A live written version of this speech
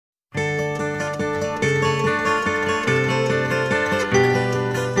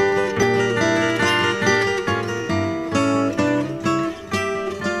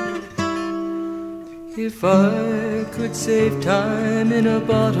If I could save time in a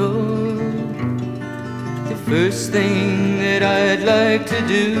bottle, the first thing that I'd like to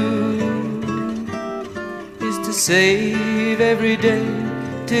do is to save every day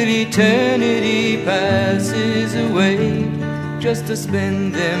till eternity passes away, just to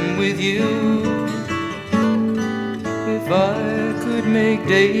spend them with you. If I could make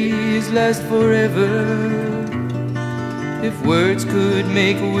days last forever, if words could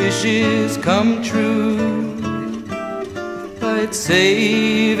make wishes come true, I'd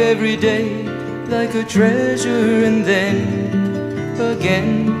save every day like a treasure, and then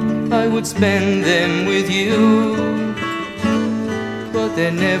again I would spend them with you. But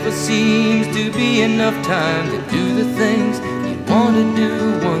there never seems to be enough time to do the things you want to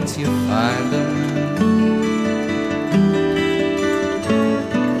do once you find them.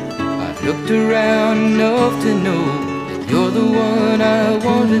 I've looked around enough to know you're the one I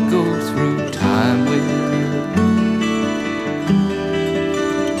want to go through time with.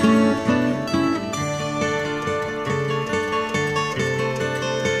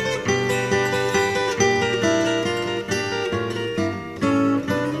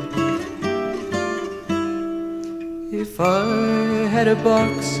 If I had a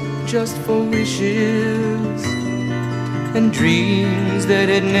box just for wishes and dreams that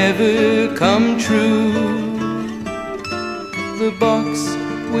had never come true, the box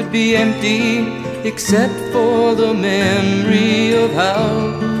would be empty except for the memory of how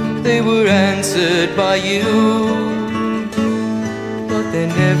they were answered by you. But there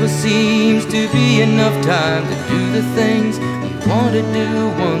never seems to be enough time to do the things you want to do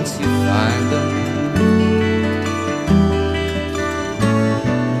once you find them.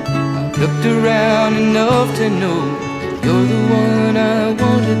 I've looked around enough to know you're the one I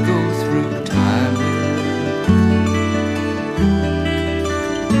want to go through